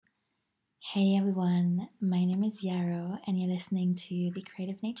Hey everyone, my name is Yarrow, and you're listening to the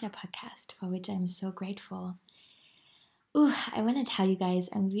Creative Nature podcast, for which I'm so grateful. I want to tell you guys,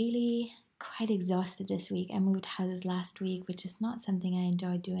 I'm really quite exhausted this week. I moved houses last week, which is not something I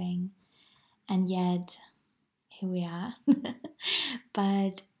enjoy doing, and yet here we are.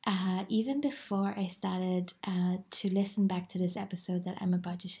 But even before I started to listen back to this episode that I'm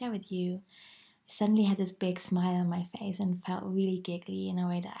about to share with you, I suddenly had this big smile on my face and felt really giggly in a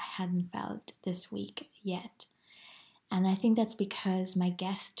way that I hadn't felt this week yet. And I think that's because my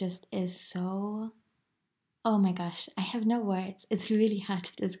guest just is so, oh my gosh, I have no words. It's really hard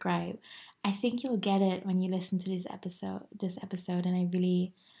to describe. I think you'll get it when you listen to this episode, and I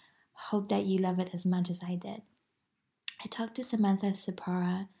really hope that you love it as much as I did. I talked to Samantha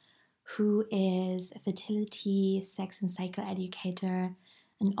Sipora, who is a fertility, sex, and cycle educator,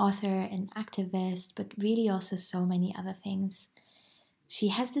 an author, an activist, but really also so many other things. She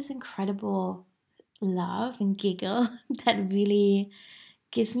has this incredible laugh and giggle that really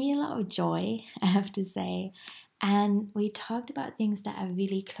gives me a lot of joy, I have to say. And we talked about things that are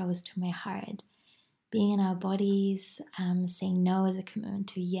really close to my heart: being in our bodies, saying no as a commitment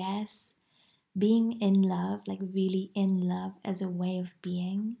to yes, being in love, like really in love as a way of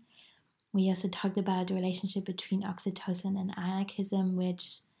being. We also talked about the relationship between oxytocin and anarchism,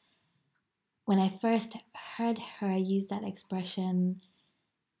 which, when I first heard her use that expression,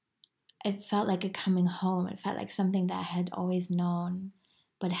 it felt like a coming home. It felt like something that I had always known,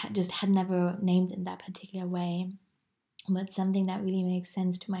 but just had never named in that particular way, but something that really makes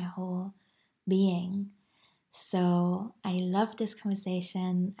sense to my whole being. So I love this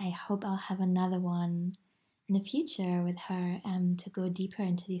conversation. I hope I'll have another one in the future with her to go deeper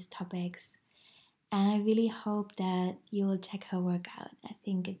into these topics. And I really hope that you'll check her work out. I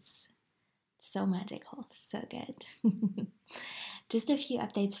think it's so magical, so good. Just a few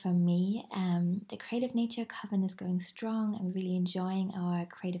updates from me. The Creative Nature Coven is going strong. I'm really enjoying our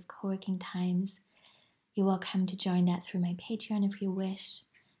creative co-working times. You're welcome to join that through my Patreon if you wish.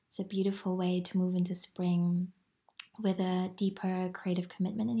 It's a beautiful way to move into spring with a deeper creative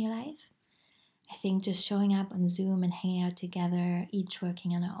commitment in your life. I think just showing up on Zoom and hanging out together, each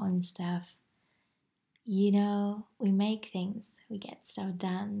working on our own stuff, we make things, we get stuff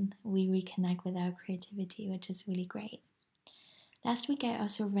done, we reconnect with our creativity, which is really great. Last week, I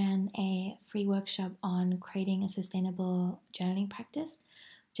also ran a free workshop on creating a sustainable journaling practice,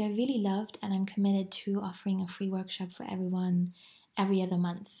 which I really loved, and I'm committed to offering a free workshop for everyone every other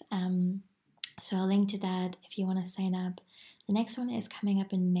month. So I'll link to that if you want to sign up. The next one is coming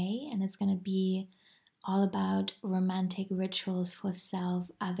up in May, and it's going to be all about romantic rituals for self,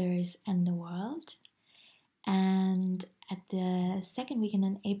 others, and the world. And at the second weekend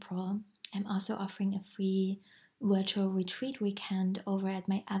in April, I'm also offering a free virtual retreat weekend over at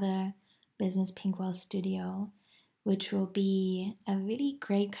my other business, Pinkwell Studio, which will be a really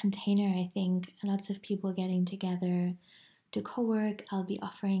great container, I think. Lots of people getting together to co-work. I'll be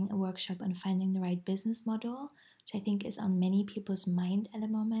offering a workshop on finding the right business model, which I think is on many people's mind at the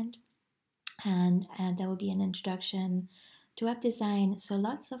moment. And there will be an introduction to web design. So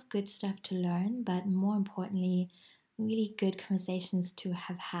lots of good stuff to learn, but more importantly, really good conversations to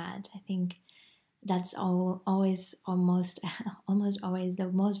have had. I think that's always almost always the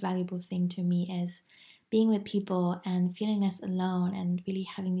most valuable thing to me, is being with people and feeling less alone and really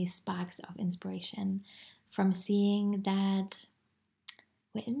having these sparks of inspiration from seeing that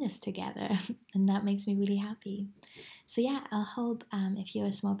we're in this together. And that makes me really happy. So yeah, I'll hope if you're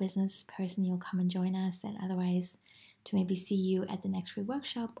a small business person, you'll come and join us, and otherwise to maybe see you at the next free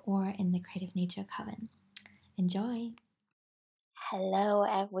workshop or in the Creative Nature Coven. Enjoy! Hello,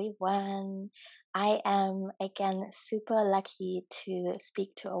 everyone. I am again super lucky to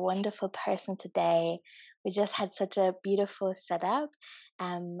speak to a wonderful person today. We just had such a beautiful setup.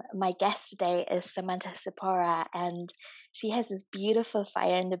 My guest today is Samantha Sipora, and she has this beautiful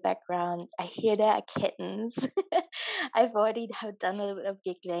fire in the background. I hear there are kittens. I've already done a little bit of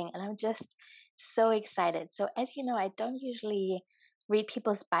giggling, and I'm just so excited. So, as you know, I don't usually read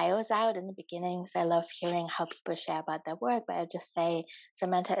people's bios out in the beginning because I love hearing how people share about their work, but I'll just say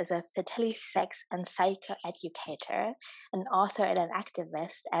Samantha is a fertility, sex, and cycle educator, an author, and an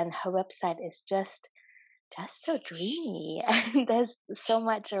activist, and her website is just so dreamy. And there's so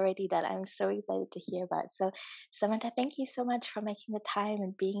much already that I'm so excited to hear about. So, Samantha, thank you so much for making the time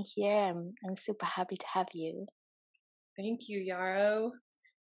and being here. I'm super happy to have you. Thank you, Yarrow.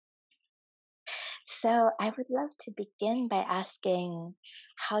 So, I would love to begin by asking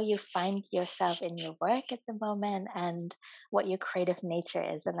how you find yourself in your work at the moment and what your creative nature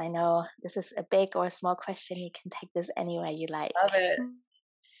is. And I know this is a big or a small question. You can take this any way you like. Love it.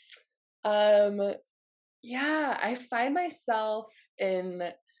 Yeah, I find myself in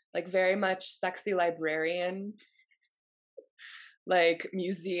like very much sexy librarian, like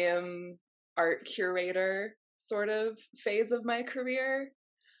museum art curator sort of phase of my career.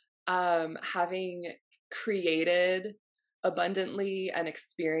 Having created abundantly and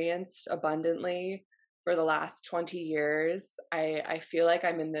experienced abundantly for the last 20 years, I feel like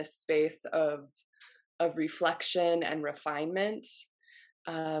I'm in this space of reflection and refinement,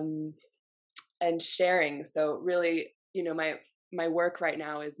 um, and sharing. So really, my work right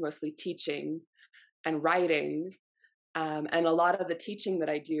now is mostly teaching and writing. And a lot of the teaching that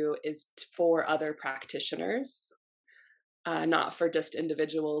I do is for other practitioners, not for just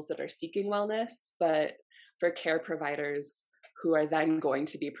individuals that are seeking wellness, but for care providers who are then going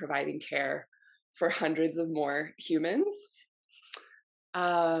to be providing care for hundreds of more humans.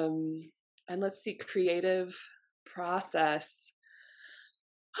 And let's see, creative process.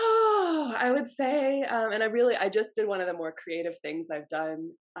 Oh, I would say, and I just did one of the more creative things I've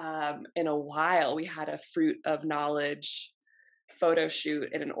done in a while. We had a fruit of knowledge photo shoot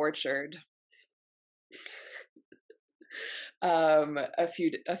in an orchard a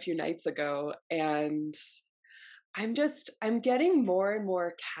few nights ago, and I'm getting more and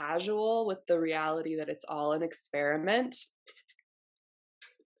more casual with the reality that it's all an experiment,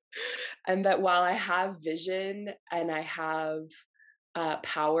 and that while I have vision and I have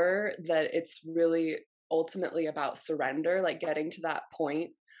power, that it's really ultimately about surrender, like getting to that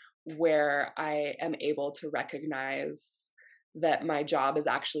point where I am able to recognize that my job is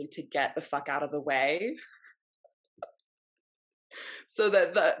actually to get the fuck out of the way so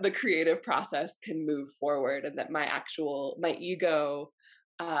that the creative process can move forward, and that my ego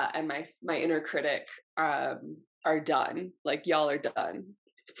and my inner critic are done. Like, y'all are done.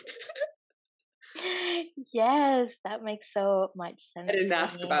 Yes, that makes so much sense I didn't to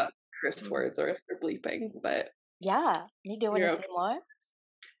ask me. about curse Mhm. words or if they're bleeping, but Yeah, you do want to you're say okay. more?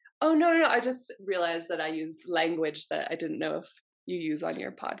 Oh, no, no, no. I just realized that I used language that I didn't know if you use on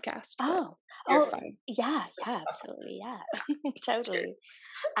your podcast, but Oh, you're oh, fine. yeah, yeah, absolutely, yeah, Cheers. totally.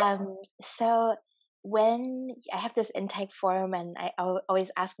 So when I have this intake form, and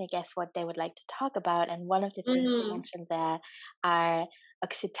always ask my guests what they would like to talk about, and one of the things you Mm. mentioned there are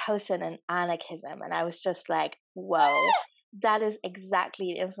oxytocin and anarchism, and I was just like, whoa, that is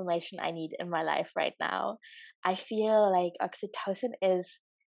exactly the information I need in my life right now. I feel like oxytocin is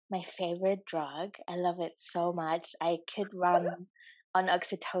my favorite drug. I love it so much. I could run on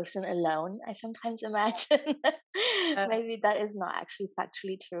oxytocin alone, I sometimes imagine. Maybe that is not actually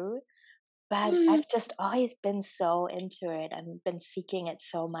factually true, but Mm. I've just always been so into it and been seeking it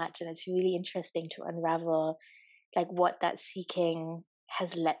so much. And it's really interesting to unravel like what that seeking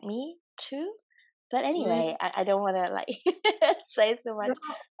has led me to. But Mm. anyway, I don't want to like say so much.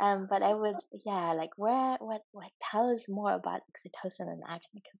 But I would, yeah, like what, tell us more about oxytocin and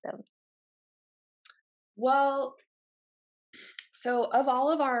anarchism. Well, so of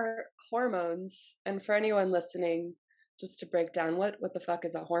all of our hormones, and for anyone listening, just to break down what the fuck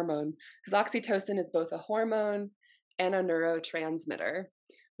is a hormone? Because oxytocin is both a hormone and a neurotransmitter,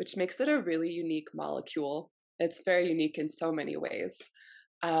 which makes it a really unique molecule. It's very unique in so many ways.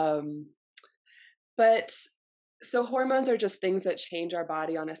 Um, but so hormones are just things that change our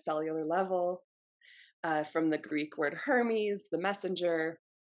body on a cellular level, from the Greek word Hermes, the messenger.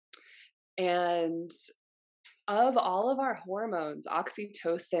 And of all of our hormones,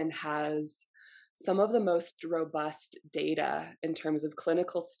 oxytocin has some of the most robust data in terms of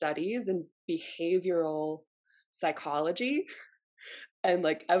clinical studies and behavioral psychology and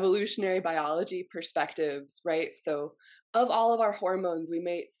like evolutionary biology perspectives, right? So, of all of our hormones, we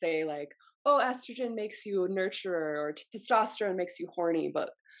may say, like, oh, estrogen makes you a nurturer or testosterone makes you horny, but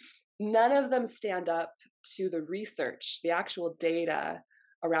none of them stand up to the research, the actual data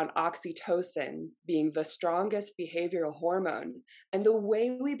around oxytocin being the strongest behavioral hormone. And the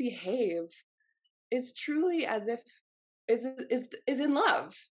way we behave is truly as if is in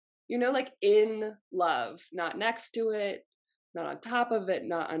love. Like in love, not next to it, not on top of it,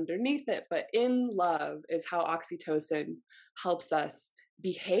 not underneath it, but in love is how oxytocin helps us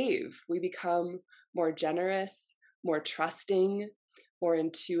behave. We become more generous, more trusting, more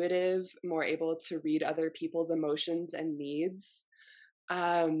intuitive, more able to read other people's emotions and needs.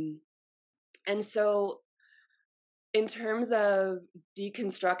 And so, in terms of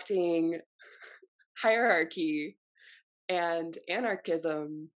deconstructing hierarchy and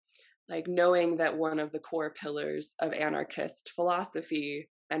anarchism, like knowing that one of the core pillars of anarchist philosophy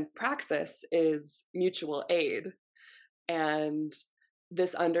and praxis is mutual aid, and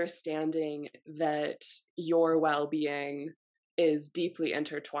this understanding that your well being is deeply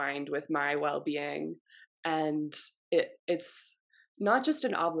intertwined with my well-being. And it's not just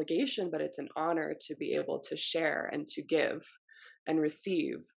an obligation, but it's an honor to be able to share and to give and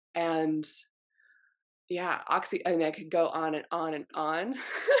receive. And yeah, and I could go on and on and on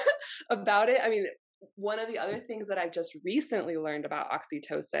about it. I mean, one of the other things that I've just recently learned about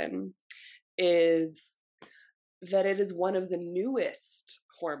oxytocin is that it is one of the newest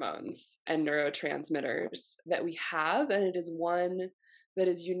hormones and neurotransmitters that we have, and it is one that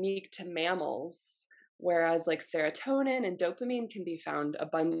is unique to mammals, whereas like serotonin and dopamine can be found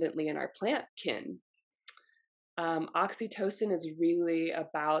abundantly in our plant kin. Oxytocin is really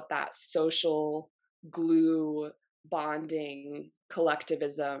about that social glue, bonding,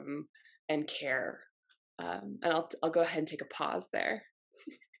 collectivism, and care. And I'll go ahead and take a pause there.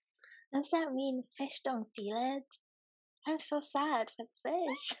 Does that mean fish don't feel it? I'm so sad for the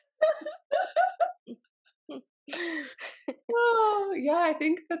fish. Oh, yeah, I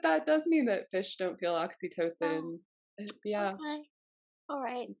think that does mean that fish don't feel oxytocin. Oh, Yeah. okay. All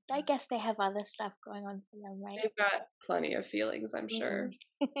right. I guess they have other stuff going on for them, right? They've got plenty of feelings, I'm sure.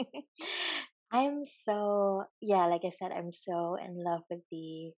 I'm so, yeah, like I said, I'm so in love with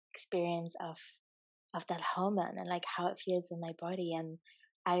the experience of that hormone and like how it feels in my body. And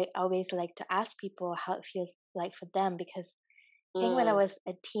I always like to ask people how it feels like for them, because I think when I Mm. was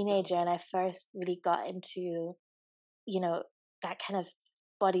a teenager and I first really got into, that kind of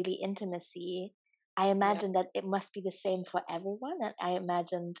bodily intimacy, I Yeah. imagined that it must be the same for everyone. And I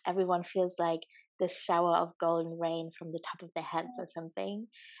imagined everyone feels like this shower of golden rain from the top of their heads or something.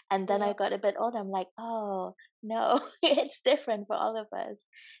 And then Yeah. I got a bit older. I'm like, oh no, it's different for all of us.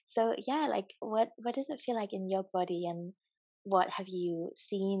 So yeah, like what does it feel like in your body, and what have you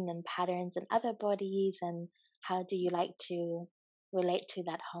seen and patterns in other bodies, and how do you like to relate to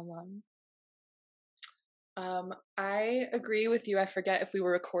that hormone? I agree with you. I forget if we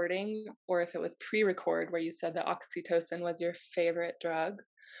were recording or if it was pre-record where you said that oxytocin was your favorite drug.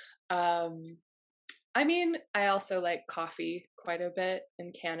 Um, I mean, I also like coffee quite a bit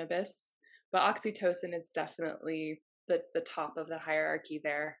and cannabis, but oxytocin is definitely the top of the hierarchy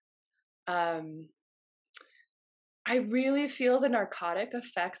there. Um, I really feel the narcotic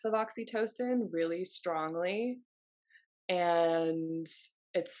effects of oxytocin really strongly, and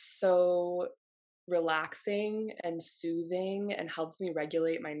it's so relaxing and soothing and helps me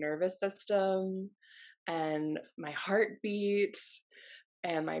regulate my nervous system and my heartbeat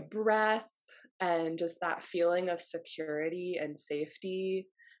and my breath, and just that feeling of security and safety,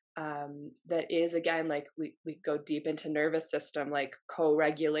 that is, again, like we go deep into nervous system, like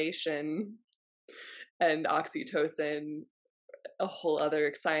co-regulation and oxytocin, a whole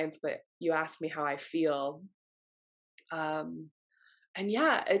other science. But you asked me how I feel. um, and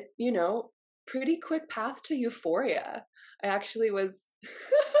yeah, pretty quick path to euphoria. I actually was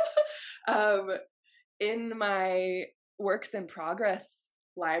um, in my works in progress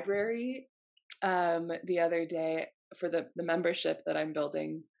library the other day for the membership that I'm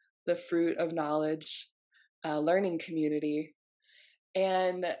building, the Fruit of Knowledge learning community.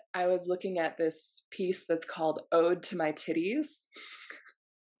 And I was looking at this piece that's called Ode to My Titties.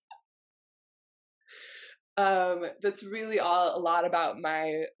 That's really a lot about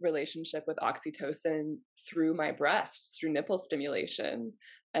my relationship with oxytocin through my breasts, through nipple stimulation,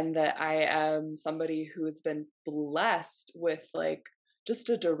 and that I am somebody who has been blessed with like just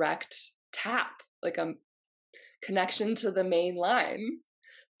a direct tap, like a connection to the main line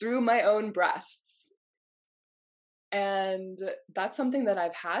through my own breasts. And that's something that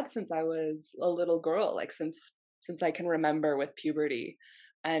I've had since I was a little girl, like since I can remember, with puberty,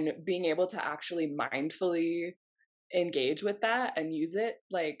 and being able to actually mindfully engage with that and use it,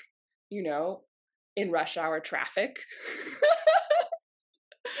 like, in rush hour traffic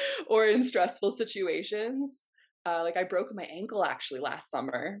or in stressful situations. Like I broke my ankle actually last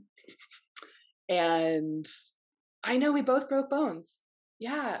summer, and I know we both broke bones.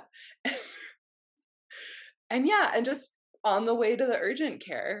 Yeah. And just on the way to the urgent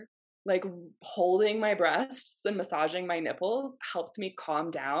care, like holding my breasts and massaging my nipples helped me calm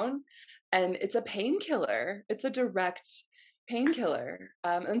down. And it's a painkiller, it's a direct painkiller.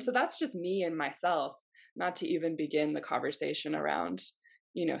 And so that's just me and myself, not to even begin the conversation around,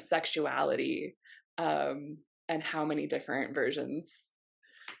 sexuality, and how many different versions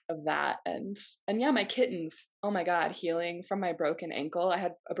of that. And yeah, my kittens, oh my God, healing from my broken ankle. I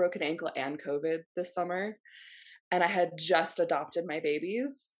had a broken ankle and COVID this summer, and I had just adopted my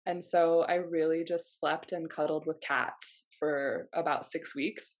babies. And so I really just slept and cuddled with cats for about 6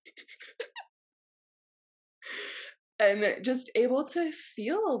 weeks. And just able to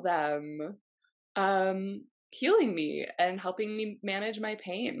feel them. healing me and helping me manage my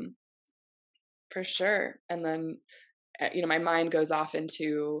pain for sure. And then, my mind goes off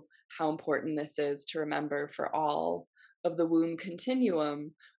into how important this is to remember for all of the womb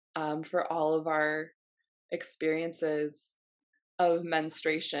continuum, for all of our experiences of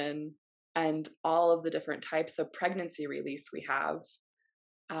menstruation and all of the different types of pregnancy release we have,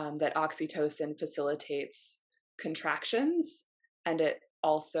 that oxytocin facilitates contractions, and it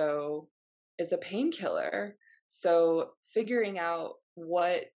also is a painkiller. So figuring out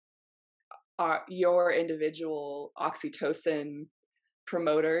what are your individual oxytocin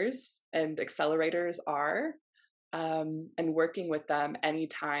promoters and accelerators are, and working with them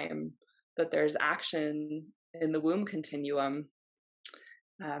anytime that there's action in the womb continuum,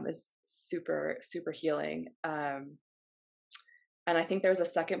 is super, super healing. And I think there was a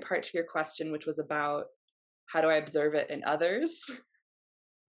second part to your question, which was about how do I observe it in others?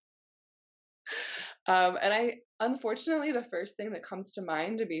 And unfortunately, the first thing that comes to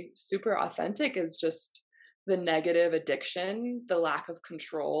mind, to be super authentic, is just the negative addiction, the lack of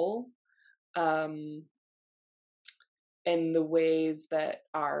control, in the ways that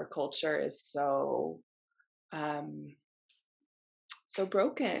our culture is so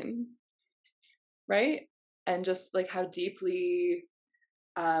broken, right? And just like how deeply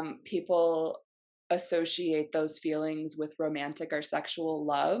people associate those feelings with romantic or sexual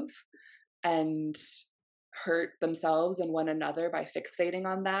love, and hurt themselves and one another by fixating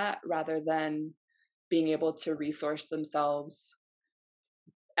on that, rather than being able to resource themselves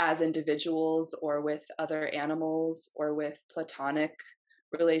as individuals or with other animals or with platonic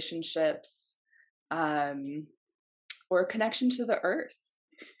relationships, or a connection to the earth.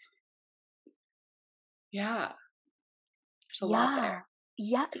 Yeah, there's a lot there.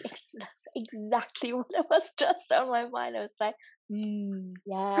 Yeah, exactly what was just on my mind. I was like,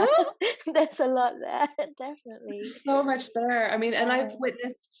 yeah, there's a lot there, definitely. There's so much there. I mean, and Yeah. I've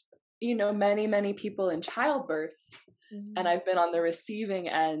witnessed, many, many people in childbirth, and Mm. I've been on the receiving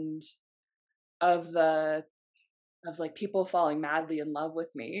end of like people falling madly in love with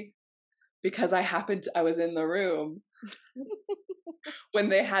me because I was in the room when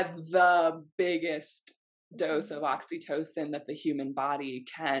they had the biggest dose of oxytocin that the human body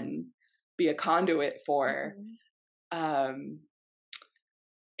can be a conduit for. Mhm. Um,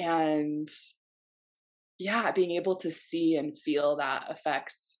 and yeah, being able to see and feel that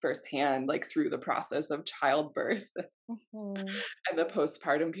effects firsthand, like through the process of childbirth Mhm. and the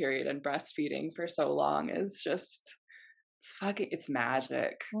postpartum period and breastfeeding for so long, is just, it's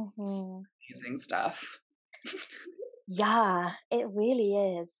magic. It's Mhm. amazing stuff. Yeah, it really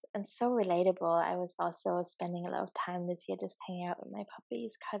is. And so relatable. I was also spending a lot of time this year just hanging out with my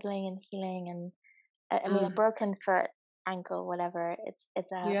puppies, cuddling and healing. And I mean, a Mm, broken foot, ankle, whatever.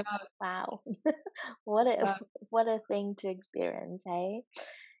 It's a yeah. wow. What a Yeah. what a thing to experience, hey?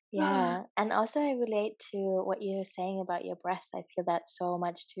 Yeah. And also I relate to what you were saying about your breast. I feel that so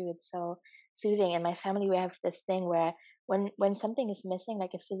much too. It's so soothing. In my family we have this thing where when something is missing,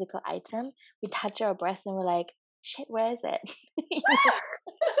 like a physical item, we touch our breast and we're like, shit, where is it? You know?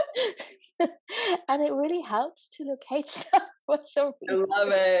 And it really helps to locate stuff for some I reason.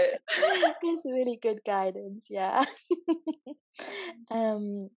 love it. It's really good guidance, yeah.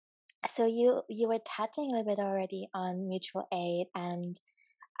 um so you were touching a little bit already on mutual aid, and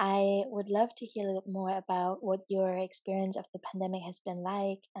I would love to hear a little bit more about what your experience of the pandemic has been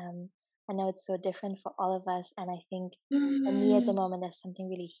like. I know it's so different for all of us, and I think for me at the Mm, moment, there's something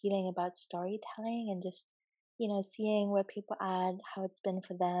really healing about storytelling and just, seeing where people are, how it's been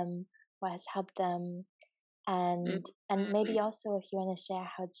for them, what has helped them, and maybe mm. also if you want to share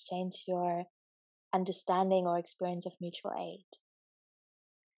how it's changed your understanding or experience of mutual aid.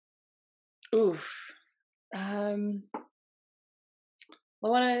 Oof. Um, I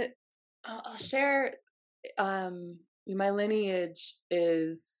want to. I'll share. My lineage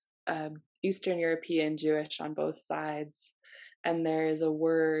is Eastern European Jewish on both sides, and there is a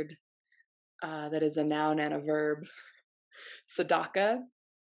word that is a noun and a verb, tzedakah,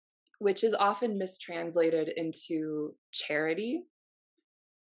 which is often mistranslated into charity,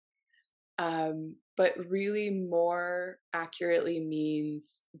 but really more accurately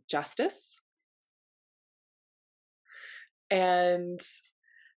means justice. And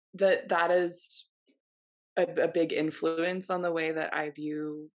that is a big influence on the way that I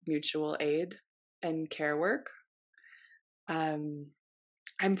view mutual aid and care work. Um,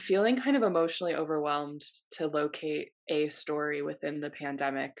 I'm feeling kind of emotionally overwhelmed to locate a story within the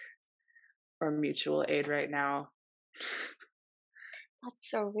pandemic or mutual aid right now. That's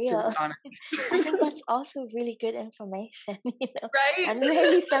so to be real. I honest. think that's also really good information, Right? and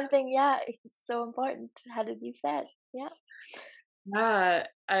maybe something, yeah, it's so important had to be said. Yeah. Yeah.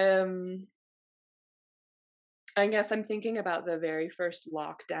 I guess I'm thinking about the very first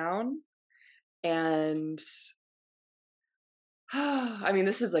lockdown, and I mean,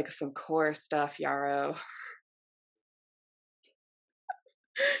 this is like some core stuff, Yarrow.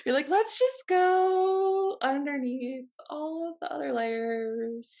 You're like, let's just go underneath all of the other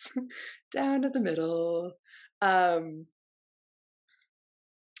layers down to the middle. Um,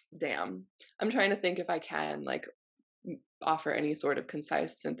 damn. I'm trying to think if I can like offer any sort of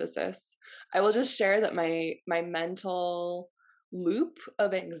concise synthesis. I will just share that my mental loop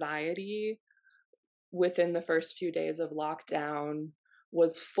of anxiety within the first few days of lockdown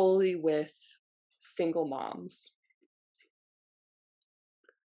was fully with single moms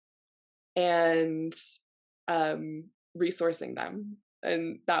and resourcing them.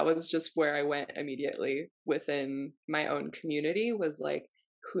 And that was just where I went immediately within my own community, was like,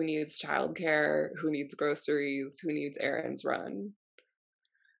 who needs childcare, who needs groceries, who needs errands run.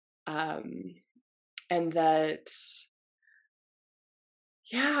 um and that,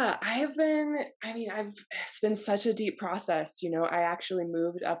 yeah, it's been such a deep process. I actually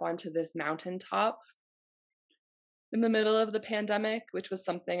moved up onto this mountaintop in the middle of the pandemic, which was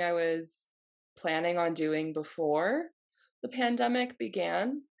something I was planning on doing before the pandemic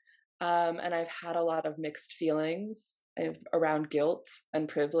began. And I've had a lot of mixed feelings around guilt and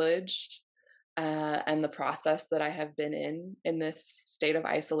privilege, and the process that I have been in this state of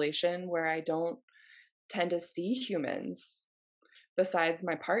isolation where I don't tend to see humans besides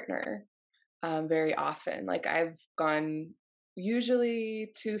my partner very often. Like, I've gone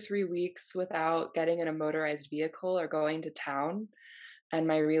usually 2-3 weeks without getting in a motorized vehicle or going to town, and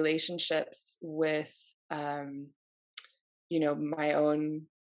my relationships with my own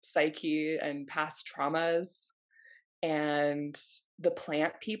psyche and past traumas and the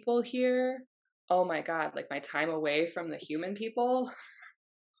plant people here, oh my god, like my time away from the human people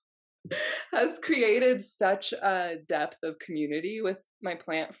has created such a depth of community with my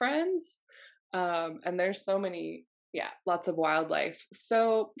plant friends. And there's so many, yeah, lots of wildlife.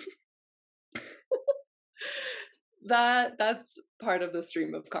 So that's part of the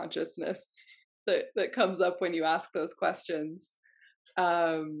stream of consciousness that comes up when you ask those questions.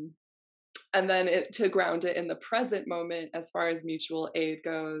 Um, and then to ground it in the present moment, as far as mutual aid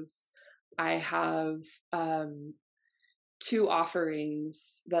goes, I have two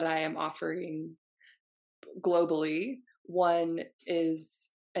offerings that I am offering globally. One is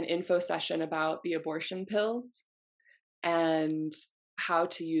an info session about the abortion pills and how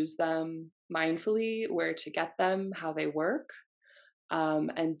to use them mindfully, where to get them, how they work,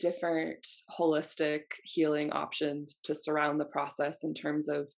 and different holistic healing options to surround the process in terms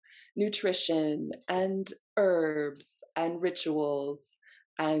of nutrition and herbs and rituals,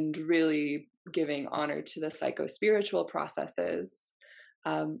 and really giving honor to the psycho-spiritual processes.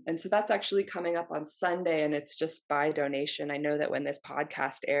 And so that's actually coming up on Sunday, and it's just by donation. I know that when this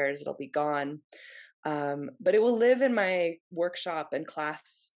podcast airs, it'll be gone. But it will live in my workshop and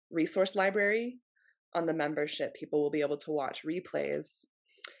class resource library on the membership. People will be able to watch replays.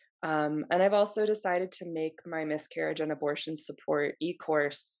 And I've also decided to make my miscarriage and abortion support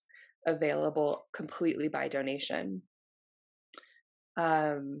e-course available completely by donation,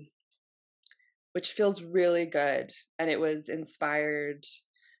 which feels really good. And it was inspired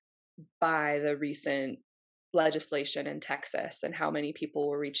by the recent legislation in Texas and how many people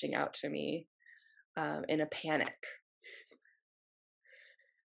were reaching out to me in a panic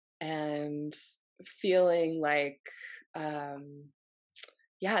and feeling like,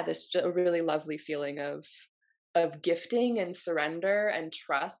 this really lovely feeling of gifting and surrender and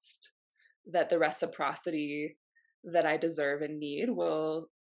trust that the reciprocity that I deserve and need will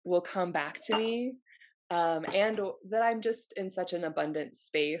come back to me, and that I'm just in such an abundant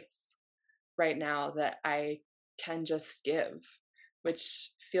space right now that I can just give,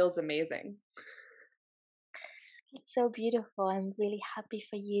 which feels amazing. It's so beautiful. I'm really happy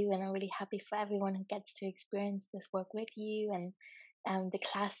for you, and I'm really happy for everyone who gets to experience this work with you. And the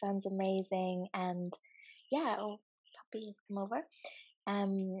class sounds amazing. And yeah, oh, puppy has come over.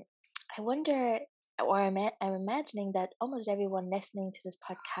 Um, I wonder, or I'm imagining that almost everyone listening to this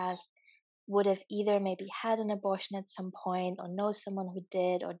podcast would have either maybe had an abortion at some point, or knows someone who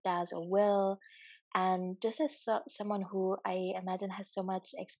did, or does, or will. And just as someone who I imagine has so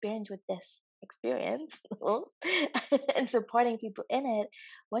much experience with this experience and supporting people in it,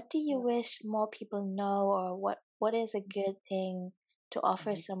 what do you wish more people know, or what is a good thing to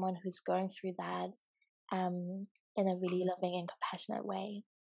offer someone who's going through that? in a really loving and compassionate way.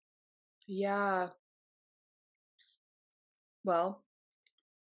 Yeah. Well,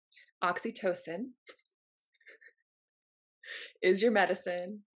 oxytocin is your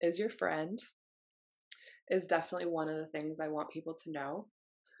medicine, is your friend, is definitely one of the things I want people to know.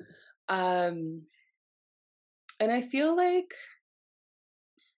 Um, and I feel like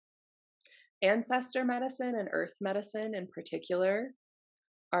ancestor medicine and earth medicine in particular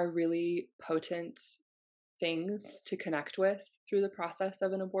are really potent things to connect with through the process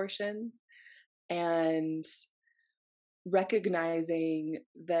of an abortion. And recognizing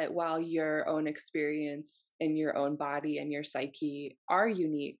that while your own experience in your own body and your psyche are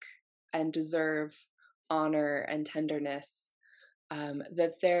unique and deserve honor and tenderness,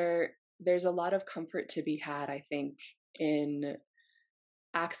 that there's a lot of comfort to be had, I think, in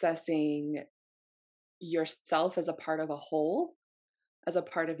accessing yourself as a part of a whole, as a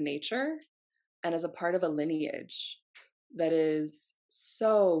part of nature, and as a part of a lineage that is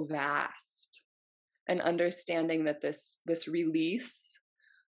so vast, and understanding that this release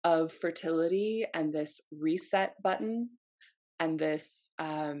of fertility and this reset button and this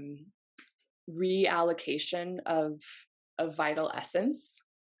reallocation of vital essence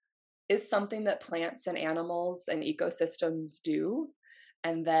is something that plants and animals and ecosystems do,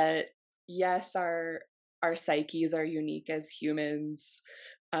 and that yes, our psyches are unique as humans,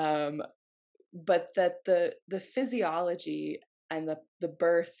 but that the physiology and the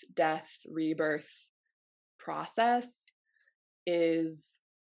birth, death, rebirth process is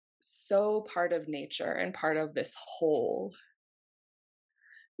so part of nature and part of this whole.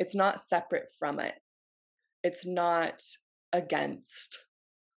 It's not separate from it. It's not against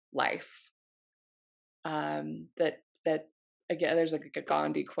life. That again, there's like a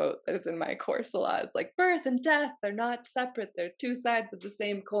Gandhi quote that is in my course a lot. It's like birth and death are not separate; they're two sides of the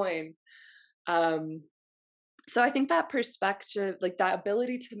same coin. So I think that perspective, like that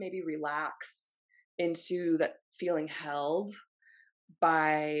ability to maybe relax into that feeling held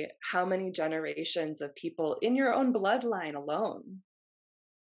by how many generations of people in your own bloodline alone.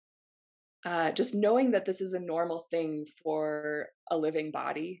 Just knowing that this is a normal thing for a living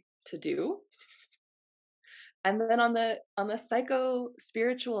body to do. And then on the psycho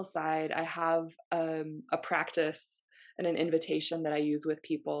spiritual side, I have a practice and an invitation that I use with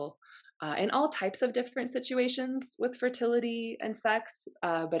people in all types of different situations with fertility and sex,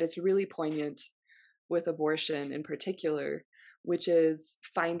 but it's really poignant with abortion in particular, which is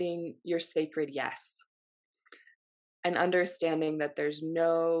finding your sacred yes and understanding that there's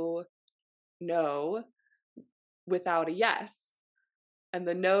no without a yes, and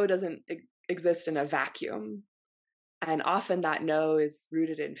the no doesn't exist in a vacuum. And often that no is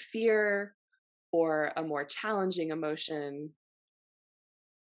rooted in fear or a more challenging emotion,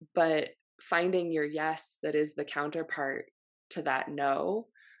 but finding your yes that is the counterpart to that no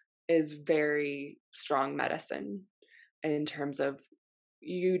is very strong medicine in terms of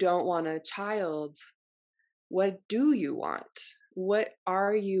you don't want a child. What do you want? What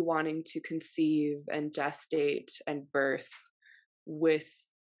are you wanting to conceive and gestate and birth with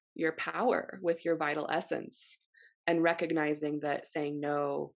your power, with your vital essence? And recognizing that saying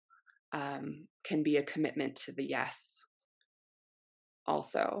no can be a commitment to the yes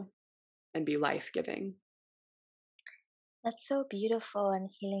also, and be life-giving. That's so beautiful and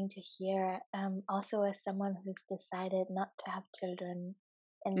healing to hear. Also, as someone who's decided not to have children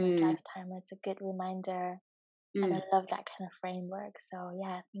in this Mm, lifetime, it's a good reminder, and I mm, love that kind of framework. So,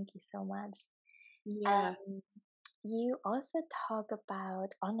 yeah, thank you so much. yeah. Um, you also talk about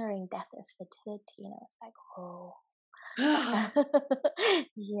honoring death as fertility, and I was like, oh.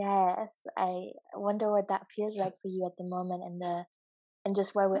 Yes, I wonder what that feels like for you at the moment and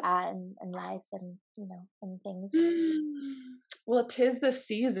just where we're at in life and and things. Well, 'tis the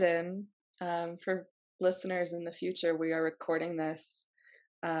season. For listeners in the future, we are recording this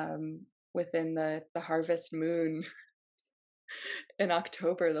within the harvest moon in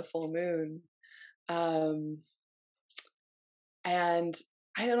October, the full moon. Um, and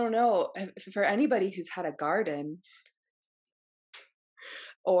I don't know, for anybody who's had a garden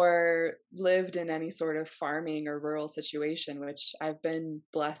or lived in any sort of farming or rural situation, which I've been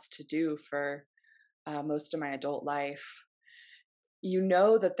blessed to do for most of my adult life, you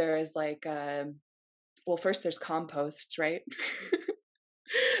know that there is like well, first there's compost, right?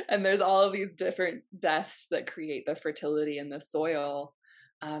 And there's all of these different deaths that create the fertility in the soil.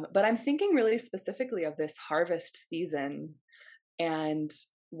 But I'm thinking really specifically of this harvest season and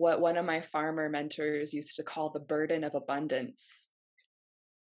what one of my farmer mentors used to call the burden of abundance,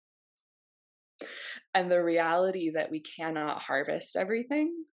 and the reality that we cannot harvest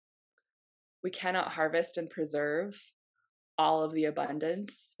everything, we cannot harvest and preserve all of the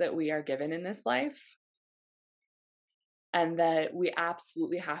abundance that we are given in this life, and that we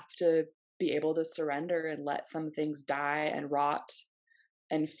absolutely have to be able to surrender and let some things die and rot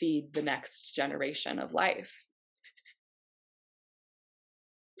and feed the next generation of life.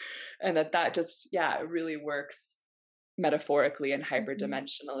 And that just, yeah, it really works metaphorically and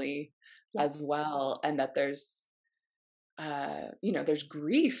hyperdimensionally as well. And that there's, there's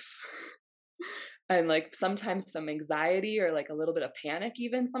grief and like sometimes some anxiety or like a little bit of panic,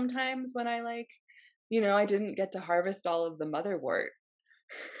 even sometimes when I like, I didn't get to harvest all of the motherwort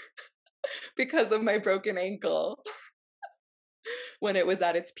because of my broken ankle when it was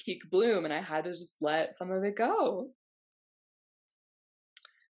at its peak bloom, and I had to just let some of it go.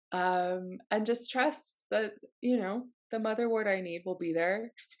 And just trust that, the motherwort I need will be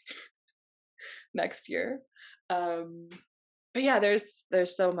there next year. But yeah,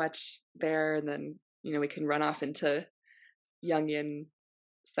 there's so much there. And then, we can run off into Jungian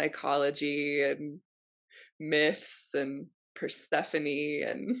psychology and myths and Persephone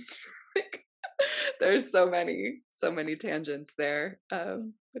and like, there's so many tangents there.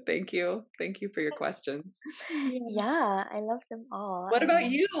 But thank you for your questions. Yeah, I love them all. What about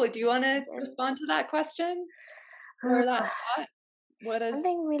you? Do you want to respond to that question or that thought? What is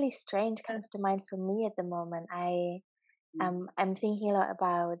something really strange comes to mind for me at the moment? I'm thinking a lot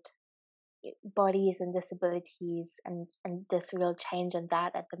about bodies and disabilities and this real change in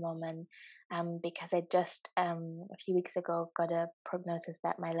that at the moment, because I just a few weeks ago got a prognosis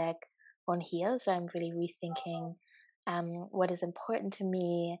that my leg won't heal, so I'm really rethinking what is important to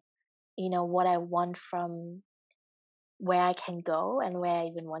me, what I want from where I can go and where I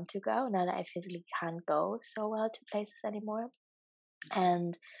even want to go now that I physically can't go so well to places anymore,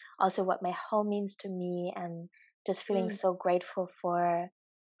 and also what my home means to me, and just feeling so grateful for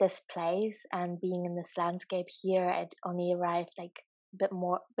this place and being in this landscape here. I only arrived like a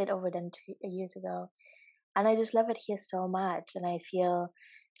bit over than 2 years ago, and I just love it here so much. And I feel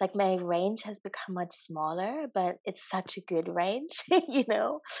like my range has become much smaller, but it's such a good range,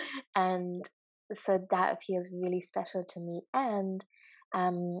 and so that feels really special to me. And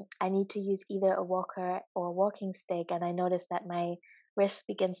I need to use either a walker or a walking stick, and I noticed that my wrist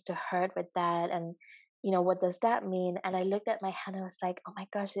begins to hurt with that, and what does that mean? And I looked at my hand and I was like, oh my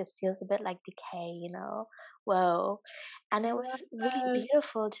gosh, this feels a bit like decay, whoa. And it was really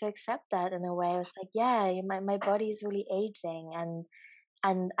beautiful to accept that in a way. I was like, yeah, my body is really aging,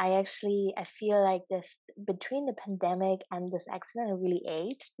 and I feel like this, between the pandemic and this accident, it really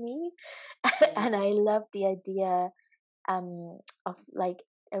aged me. And I love the idea of like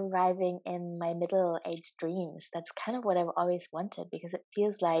arriving in my middle age dreams. That's kind of what I've always wanted, because it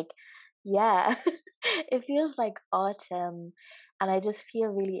feels like, yeah, it feels like autumn, and I just feel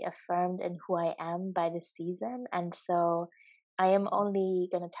really affirmed in who I am by this season. And so I am only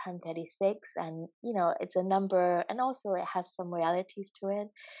going to turn 36, and it's a number, and also it has some realities to it.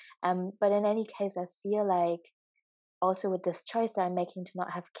 But in any case, I feel like also with this choice that I'm making to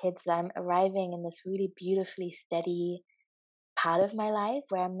not have kids, that I'm arriving in this really beautifully steady part of my life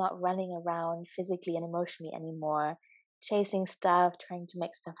where I'm not running around physically and emotionally anymore, chasing stuff, trying to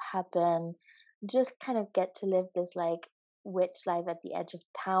make stuff happen. Just kind of get to live this like witch life at the edge of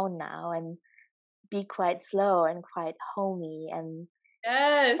town now, and be quite slow and quite homey, and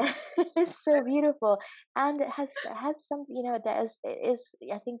yes. it's so beautiful. And it has some, it is,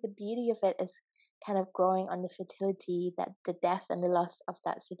 I think the beauty of it is kind of growing on the fertility that the death and the loss of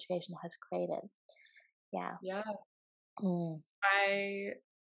that situation has created. Yeah. I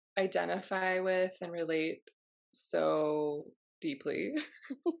identify with and relate so deeply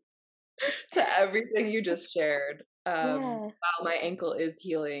to everything you just shared. While my ankle is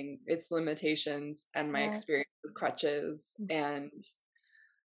healing, its limitations and my experience with crutches and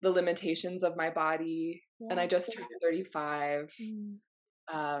the limitations of my body, and I just turned 35.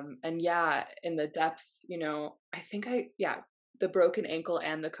 And yeah, in the depth, I think the broken ankle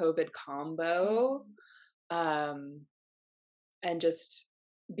and the COVID combo, and just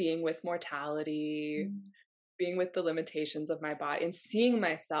being with mortality, being with the limitations of my body, and seeing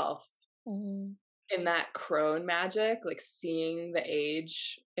myself in that crone magic, like seeing the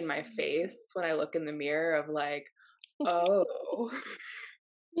age in my face when I look in the mirror of like, oh.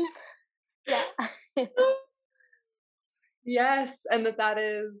 Yeah. Yes, and that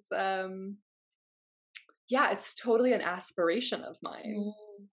is it's totally an aspiration of mine.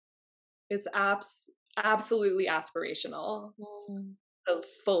 It's absolutely aspirational to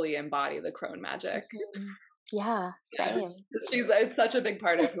fully embody the crone magic. Yeah, same. Yes. It's such a big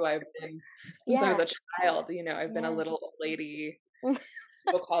part of who I've been since I was a child. I've been a little old lady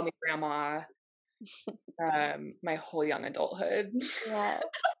People call me grandma. My whole young adulthood. Yeah,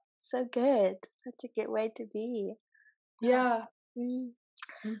 so good. Such a good way to be. Yeah. Yeah. Mm.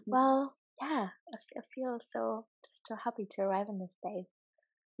 Mhm. Well, yeah, I feel so just so happy to arrive in this space.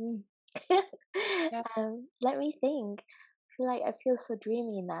 Mm. Yeah. Let me think. I feel so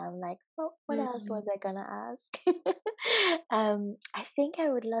dreamy now. I'm like, what else was Mhm. I gonna ask? I think I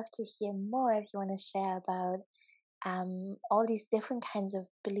would love to hear more if you want to share about all these different kinds of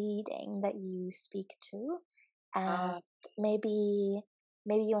bleeding that you speak to, and Ah, maybe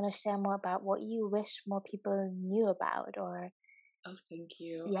you want to share more about what you wish more people knew about, or oh, thank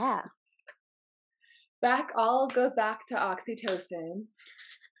you. yeah. All goes back to oxytocin.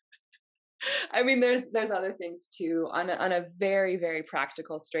 I mean, there's other things too. On a very, very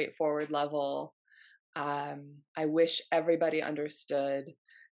practical, straightforward level, I wish everybody understood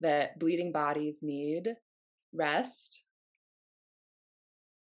that bleeding bodies need rest,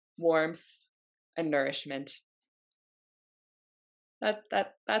 warmth, and nourishment.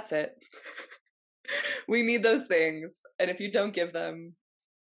 That's it. We need those things, and if you don't give them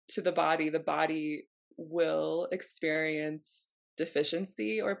to the body will experience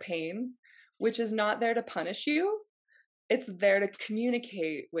deficiency or pain, which is not there to punish you. It's there to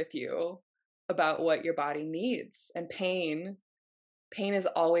communicate with you about what your body needs. And pain is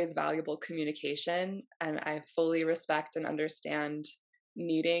always valuable communication. And I fully respect and understand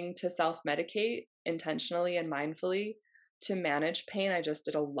needing to self medicate intentionally and mindfully to manage pain. I just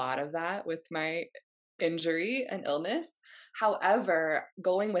did a lot of that with my injury and illness. However,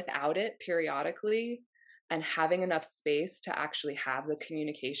 going without it periodically and having enough space to actually have the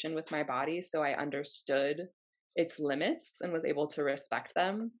communication with my body so I understood its limits and was able to respect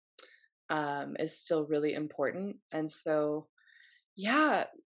them is still really important. And so, yeah,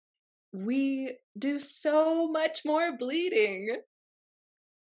 we do so much more bleeding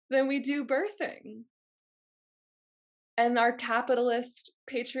than we do birthing. And our capitalist,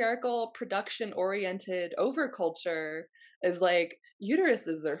 patriarchal, production oriented overculture is like,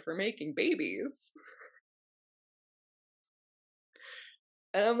 uteruses are for making babies.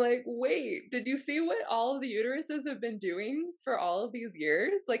 And I'm like, wait, did you see what all of the uteruses have been doing for all of these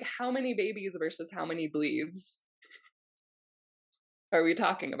years? Like, how many babies versus how many bleeds are we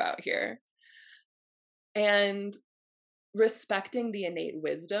talking about here? And respecting the innate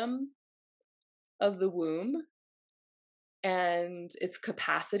wisdom of the womb and its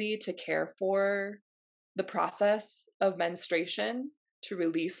capacity to care for the process of menstruation to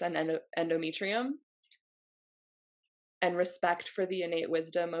release an endometrium, and respect for the innate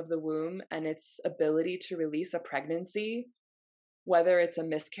wisdom of the womb and its ability to release a pregnancy, whether it's a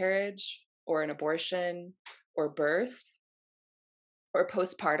miscarriage or an abortion or birth or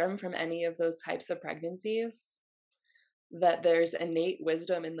postpartum from any of those types of pregnancies, that there's innate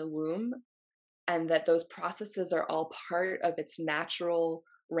wisdom in the womb and that those processes are all part of its natural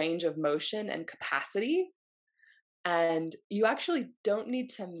range of motion and capacity. And you actually don't need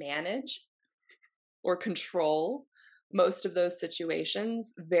to manage or control most of those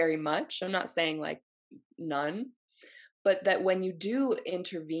situations very much. I'm not saying like none, but that when you do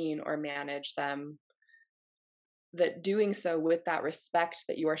intervene or manage them, that doing so with that respect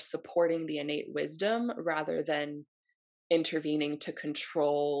that you are supporting the innate wisdom rather than intervening to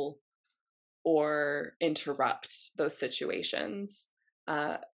control or interrupt those situations.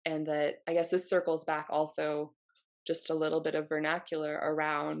 And that I guess this circles back also just a little bit of vernacular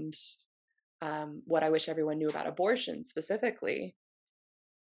around what I wish everyone knew about abortion specifically,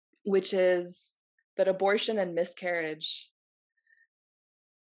 which is that abortion and miscarriage,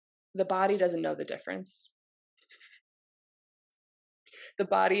 the body doesn't know the difference. The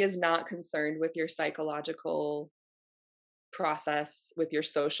body is not concerned with your psychological process, with your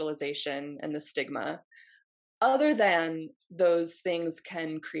socialization and the stigma, other than those things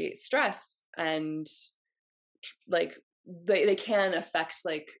can create stress and like they can affect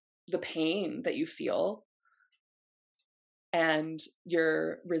like the pain that you feel and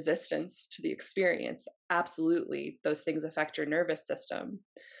your resistance to the experience. Absolutely, those things affect your nervous system,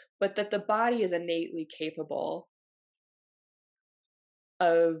 but that the body is innately capable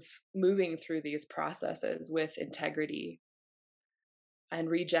of moving through these processes with integrity and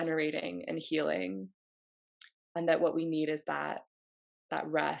regenerating and healing, and that what we need is that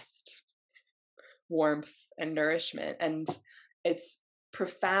rest, warmth, and nourishment. And it's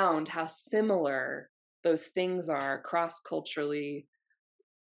profound how similar those things are cross culturally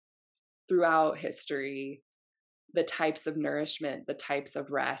throughout history, the types of nourishment, the types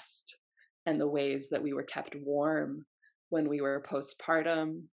of rest, and the ways that we were kept warm when we were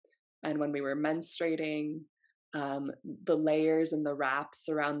postpartum and when we were menstruating, the layers and the wraps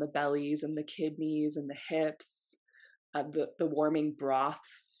around the bellies and the kidneys and the hips, the warming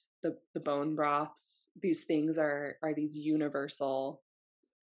broths, the bone broths. These things are these universal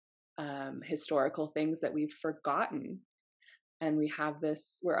historical things that we've forgotten, and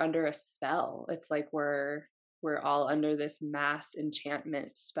we're under a spell. It's like we're all under this mass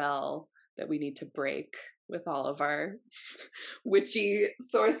enchantment spell that we need to break with all of our witchy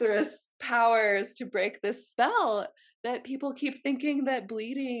sorceress powers, to break this spell that people keep thinking that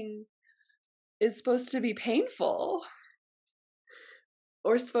bleeding is supposed to be painful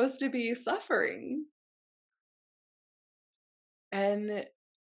or supposed to be suffering. And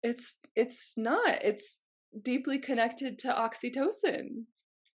it's not. It's deeply connected to oxytocin.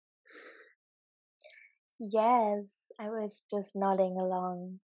 Yes, I was just nodding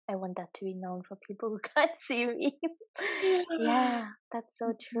along. I want that to be known for people who can't see me. Yeah, that's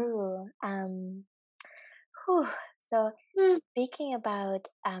so true. Whew. So speaking about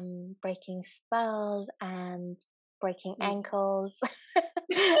breaking spells and breaking ankles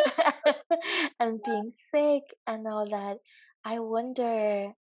and being sick and all that, I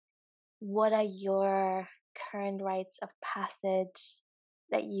wonder, what are your current rites of passage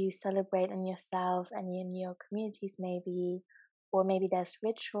that you celebrate on yourself and in your communities, maybe? Or maybe there's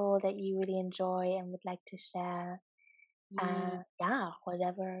ritual that you really enjoy and would like to share. Yeah,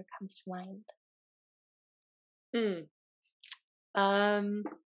 whatever comes to mind. Mm. I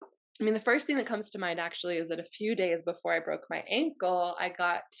mean, the first thing that comes to mind actually is that a few days before I broke my ankle, I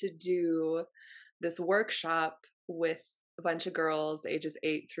got to do this workshop with a bunch of girls ages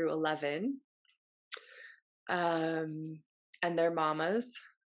 8 through 11, and their mamas.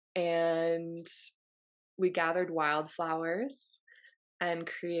 And we gathered wildflowers and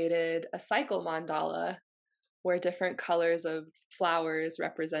created a cycle mandala where different colors of flowers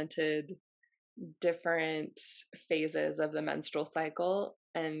represented different phases of the menstrual cycle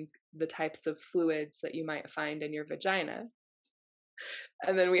and the types of fluids that you might find in your vagina.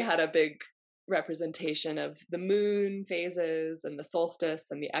 And then we had a big representation of the moon phases and the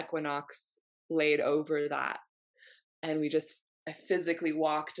solstice and the equinox laid over that. And I physically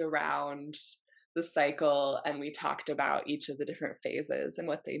walked around the cycle and we talked about each of the different phases and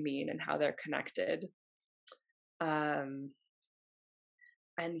what they mean and how they're connected. And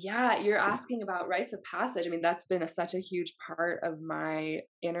yeah, you're asking about rites of passage. I mean, that's been such a huge part of my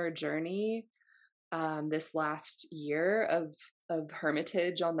inner journey this last year of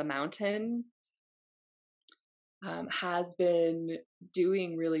hermitage on the mountain. Has been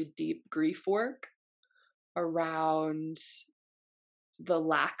doing really deep grief work around the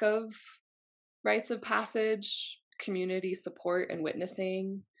lack of rites of passage, community support and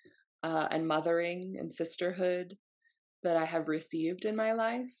witnessing, and mothering and sisterhood that I have received in my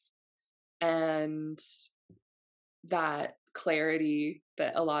life, and that clarity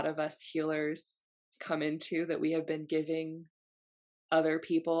that a lot of us healers come into, that we have been giving other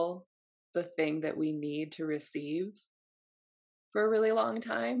people the thing that we need to receive for a really long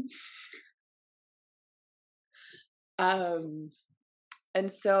time. And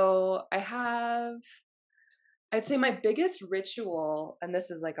so I'd say my biggest ritual, and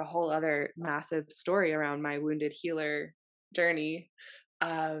this is like a whole other massive story around my wounded healer journey,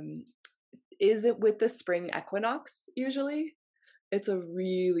 is it with the spring equinox usually. It's a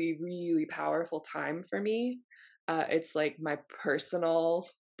really, really powerful time for me. It's like my personal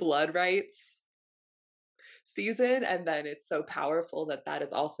blood rites season, and then it's so powerful that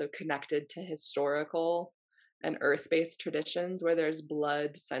is also connected to historical and earth-based traditions where there's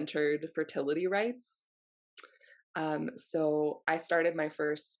blood-centered fertility rites. So I started my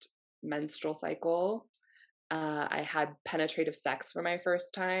first menstrual cycle. I had penetrative sex for my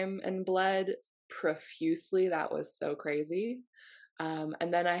first time and bled profusely. That was so crazy.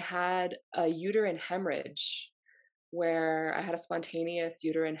 And then I had a uterine hemorrhage where I had a spontaneous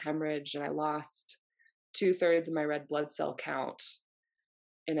uterine hemorrhage and I lost 2/3 of my red blood cell count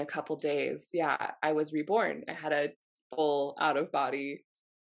in a couple days. Yeah, I was reborn. I had a full out of body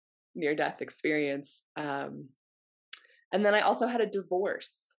near death experience. And then I also had a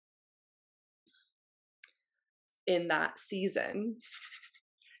divorce in that season,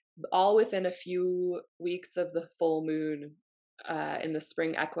 all within a few weeks of the full moon in the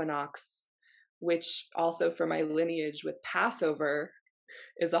spring equinox, which also for my lineage with Passover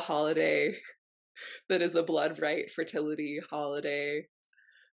is a holiday that is a blood right fertility holiday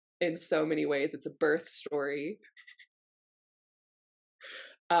in so many ways. It's a birth story.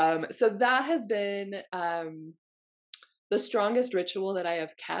 So that has been the strongest ritual that I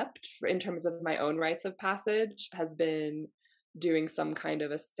have kept in terms of my own rites of passage, has been doing some kind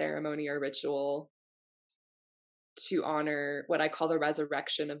of a ceremony or ritual to honor what I call the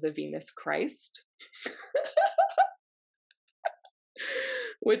resurrection of the Venus Christ,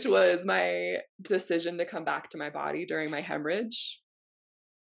 which was my decision to come back to my body during my hemorrhage.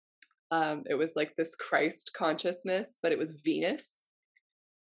 It was like this Christ consciousness, but it was Venus.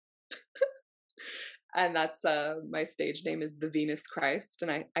 And that's my stage name is the Venus Christ,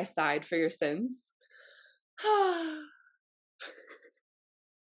 and I sighed for your sins.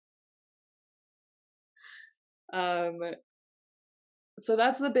 So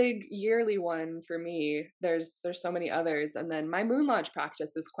that's the big yearly one for me. There's so many others, and then my moon launch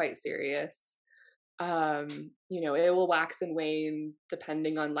practice is quite serious. It will wax and wane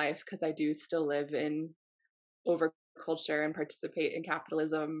depending on life, because I do still live in overculture and participate in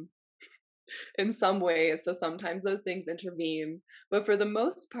capitalism in some ways. So sometimes those things intervene, but for the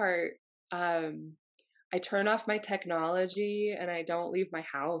most part, I turn off my technology and I don't leave my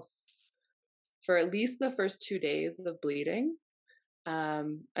house for at least the first 2 days of bleeding.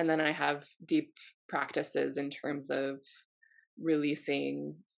 And then I have deep practices in terms of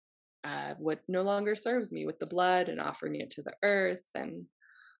releasing what no longer serves me with the blood and offering it to the earth, and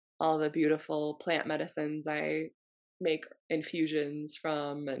all the beautiful plant medicines I make infusions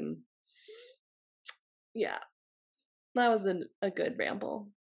from. And yeah, that was a good ramble.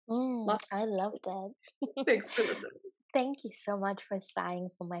 I loved it. Thanks for listening. Thank you so much for sighing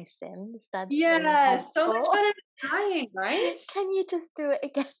for my sins. That's Yeah, it's so much helpful. better than crying, right? Can you just do it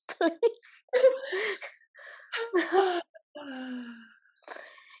again, please?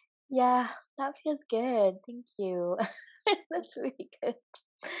 Yeah, that feels good. Thank you. That's really good.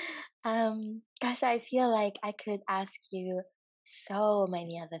 Gosh, I feel like I could ask you so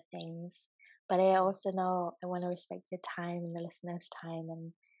many other things, but I also know I want to respect your time and the listeners'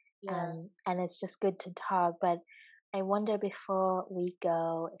 time, and it's just good to talk. But I wonder, before we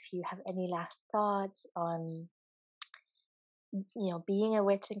go, if you have any last thoughts on, being a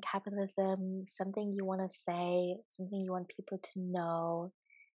witch in capitalism, something you want to say, something you want people to know,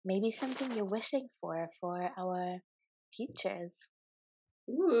 maybe something you're wishing for our futures.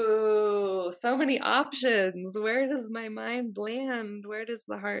 Ooh, so many options. Where does my mind land? Where does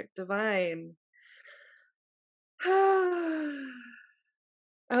the heart divine?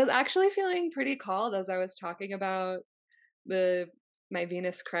 I was actually feeling pretty called as I was talking about my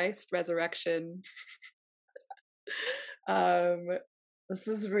Venus Christ resurrection. This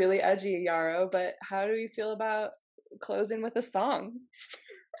is really edgy, Yarrow, but how do you feel about closing with a song?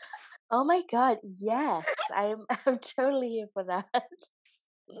 Oh my God, yes, I'm totally here for that.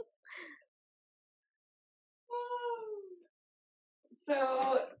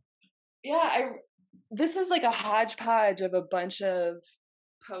 So, yeah, this is like a hodgepodge of a bunch of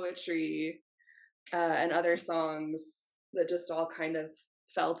poetry and other songs that just all kind of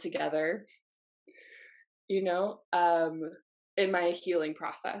fell together, in my healing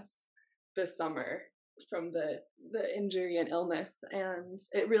process this summer from the injury and illness. And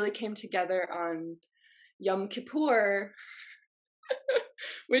it really came together on Yom Kippur,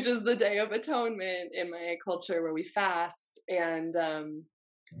 which is the Day of Atonement in my culture, where we fast, and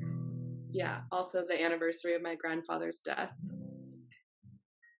also the anniversary of my grandfather's death.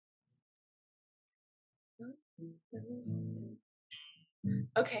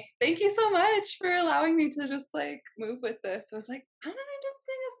 Okay, thank you so much for allowing me to just move with this. I was like, I'm gonna just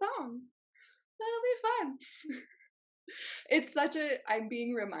sing a song. That'll be fun. It's I'm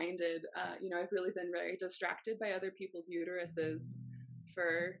being reminded, I've really been very distracted by other people's uteruses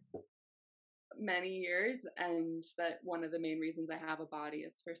for many years, and that one of the main reasons I have a body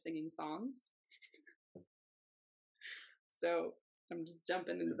is for singing songs. So I'm just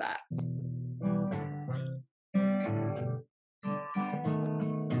jumping into that.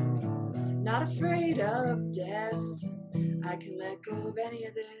 Not afraid of death, I can let go of any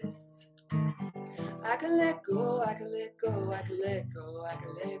of this. I can let go, I can let go, I can let go, I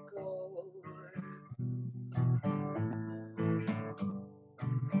can let go.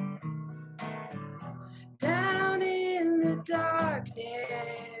 Down in the darkness,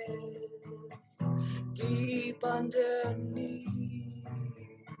 deep underneath,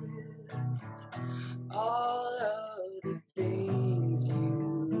 all of the things you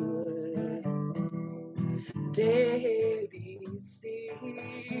daily see.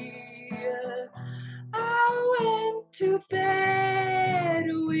 I went to bed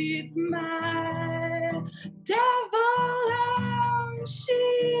with my devil, and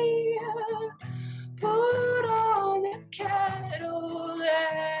she put on the kettle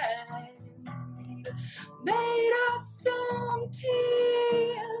and made us some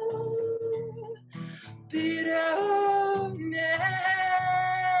tea. Bitterness,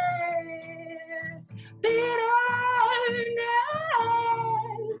 bitterness.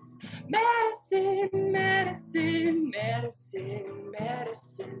 Medicine, medicine, medicine,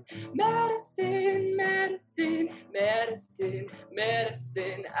 medicine, medicine, medicine, medicine,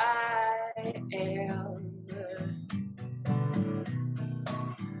 medicine. I am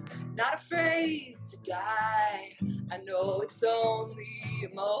not afraid to die. I know it's only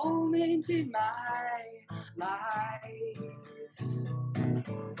a moment in my life.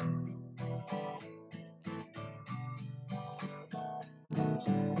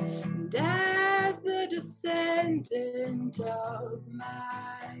 And as the descendant of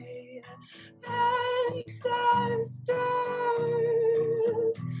my ancestors,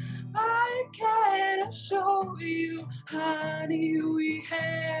 I can assure you, honey, we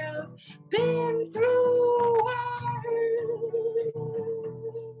have been through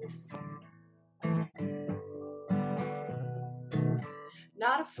worse.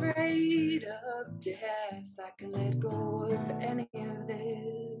 Not afraid of death, I can let go of any of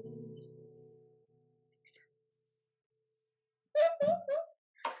this.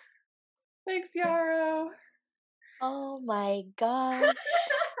 Thanks, Yarrow. Oh my gosh.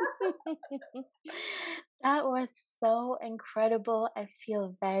 That was so incredible. I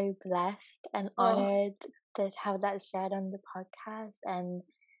feel very blessed and honored to have that shared on the podcast. And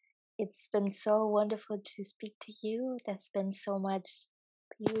it's been so wonderful to speak to you. There's been so much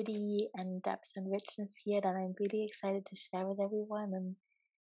beauty and depth and richness here that I'm really excited to share with everyone. And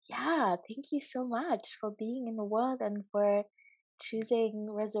yeah, thank you so much for being in the world and for choosing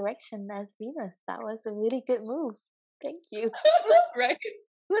resurrection as Venus. That was a really good move. Thank you. Right?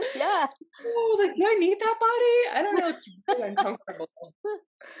 Yeah. Oh, like, do I need that body? I don't know. It's really uncomfortable.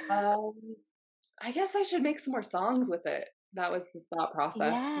 I guess I should make some more songs with it. That was the thought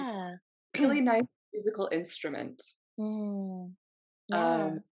process. Yeah. Really nice musical instrument.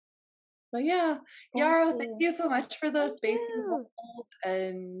 Yeah. But yeah, Thank Yarrow, you. thank you so much for the Thank space you you. hold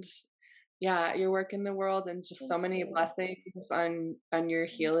and yeah, your work in the world and just so Thank many you. blessings on your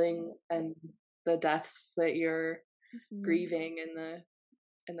healing and the deaths that you're Mhm. grieving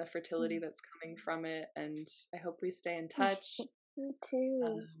and the fertility that's coming from it. And I hope we stay in touch. Me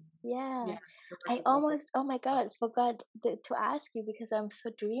too. Yeah. Yeah, I is also- almost, oh my God, forgot to ask you because I'm so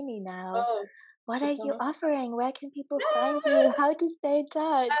dreamy now. Oh, What are you offering? Where can people find you? How to stay in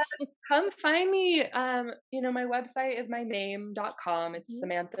touch? come find me. My website is myname.com. It's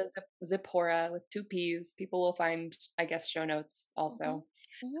Samantha Zipporah with 2 P's. People will find, I guess, show notes also.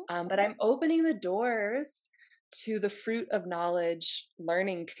 But I'm opening the doors to the Fruit of Knowledge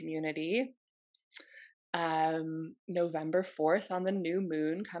learning community. November 4th on the new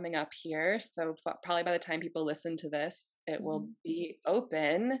moon coming up here. So probably by the time people listen to this, it will be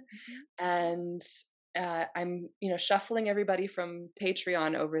open. And I'm, shuffling everybody from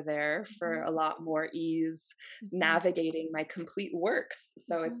Patreon over there for a lot more ease navigating my complete works.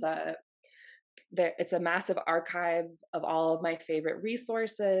 So it's a massive archive of all of my favorite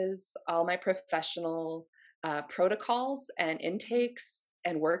resources, all my professional protocols and intakes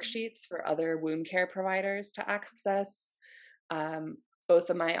and worksheets for other wound care providers to access,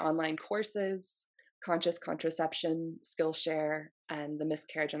 both of my online courses, Conscious Contraception, Skillshare, and the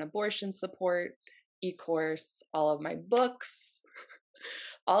Miscarriage and Abortion Support e-course, all of my books.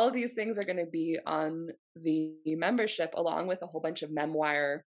 All of these things are going to be on the membership, along with a whole bunch of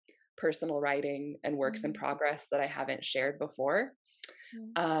memoir, personal writing, and works in progress that I haven't shared before.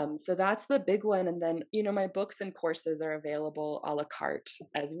 So that's the big one. And then, my books and courses are available a la carte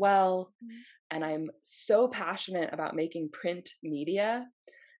as well. And I'm so passionate about making print media.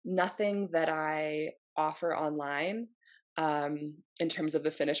 Nothing that I offer online, in terms of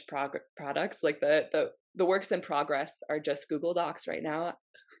the finished products, like the works in progress are just Google Docs right now.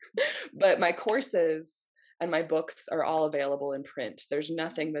 But my courses and my books are all available in print. There's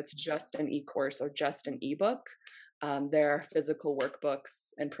nothing that's just an e-course or just an ebook. There are physical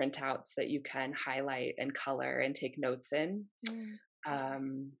workbooks and printouts that you can highlight and color and take notes in.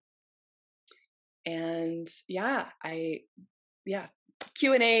 And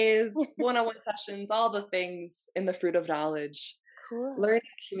Q&As, one-on-one sessions, all the things in the Fruit of Knowledge learning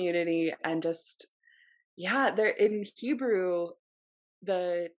community. And just, they're in Hebrew,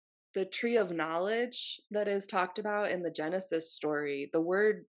 the tree of knowledge that is talked about in the Genesis story, the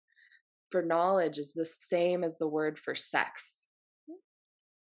word for knowledge is the same as the word for sex.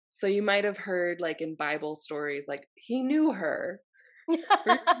 So you might have heard, like, in Bible stories, like, he knew her, he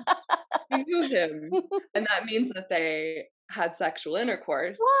knew him, and that means that they had sexual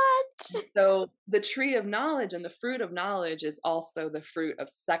intercourse. What? So the tree of knowledge and the fruit of knowledge is also the fruit of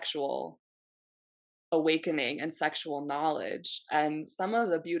sexual awakening and sexual knowledge. And some of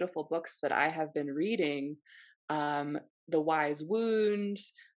the beautiful books that I have been reading The Wise Wound,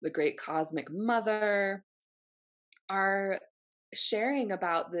 the Great Cosmic Mother, are sharing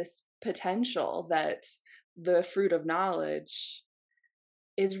about this potential that the fruit of knowledge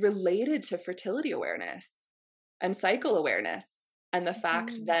is related to fertility awareness and cycle awareness, and the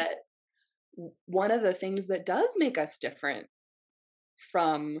fact that one of the things that does make us different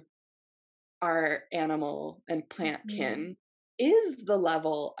from our animal and plant kin is the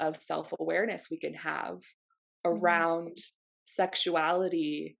level of self-awareness we can have around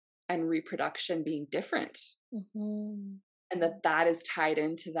sexuality and reproduction being different. And that is tied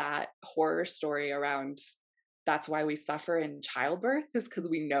into that horror story around that's why we suffer in childbirth, is because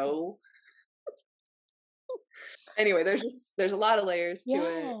we know. Anyway, there's a lot of layers to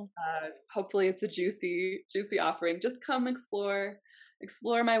it. Hopefully it's a juicy offering. Just come explore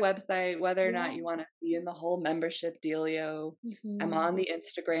my website, whether or not you want to be in the whole membership dealio. I'm on the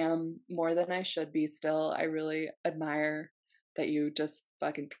Instagram more than I should be still. I really admire that you just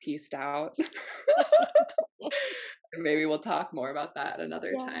fucking peaced out. Maybe we'll talk more about that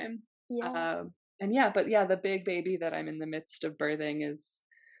another time. The big baby that I'm in the midst of birthing is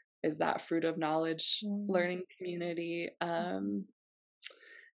that fruit of knowledge learning community. And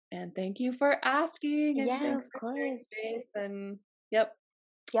thank you for asking, and thanks for sharing space. And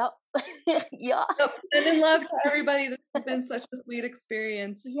sending love to everybody. This has been such a sweet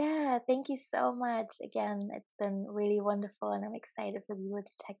experience. Thank you so much. Again, it's been really wonderful, and I'm excited for people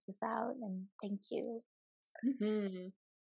to check this out. And thank you.